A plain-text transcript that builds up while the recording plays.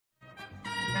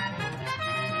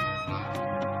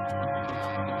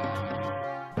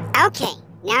Okay,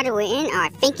 now that we're in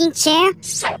our thinking chair,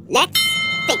 let's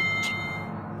think.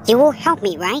 You will help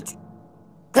me, right?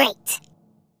 Great.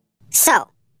 So,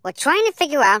 we're trying to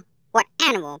figure out what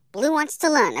animal Blue wants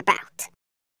to learn about.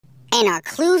 And our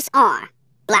clues are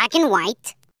black and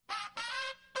white,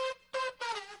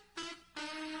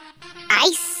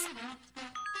 ice,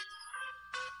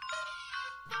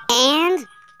 and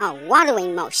a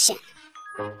watering motion.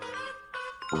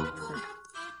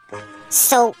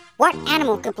 So, what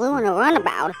animal could Blue want to learn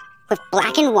about with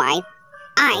black and white,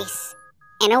 ice,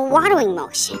 and a watering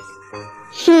motion?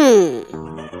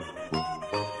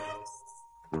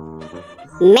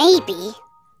 Maybe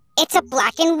it's a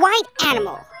black and white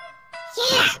animal.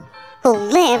 Yeah, who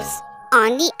lives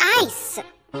on the ice.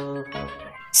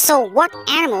 So what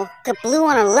animal could Blue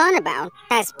want to learn about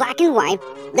that's black and white,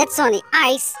 lives on the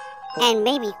ice, and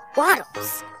maybe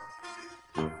waddles?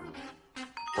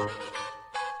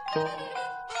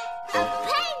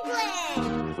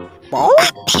 A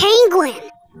penguin!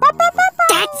 A penguin!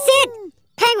 That's it!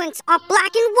 Penguins are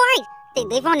black and white. They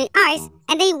live on the ice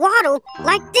and they waddle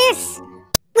like this.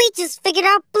 We just figured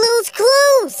out Blue's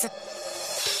clues.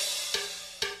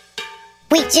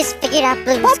 We just figured out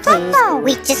Blue's clues.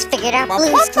 We just figured out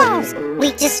Blue's clues.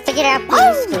 We just figured out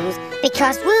Blue's clues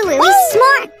because we're really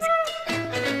smart.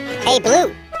 Hey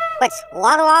Blue, let's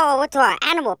waddle all over to our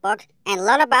animal book and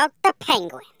learn about the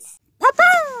penguins.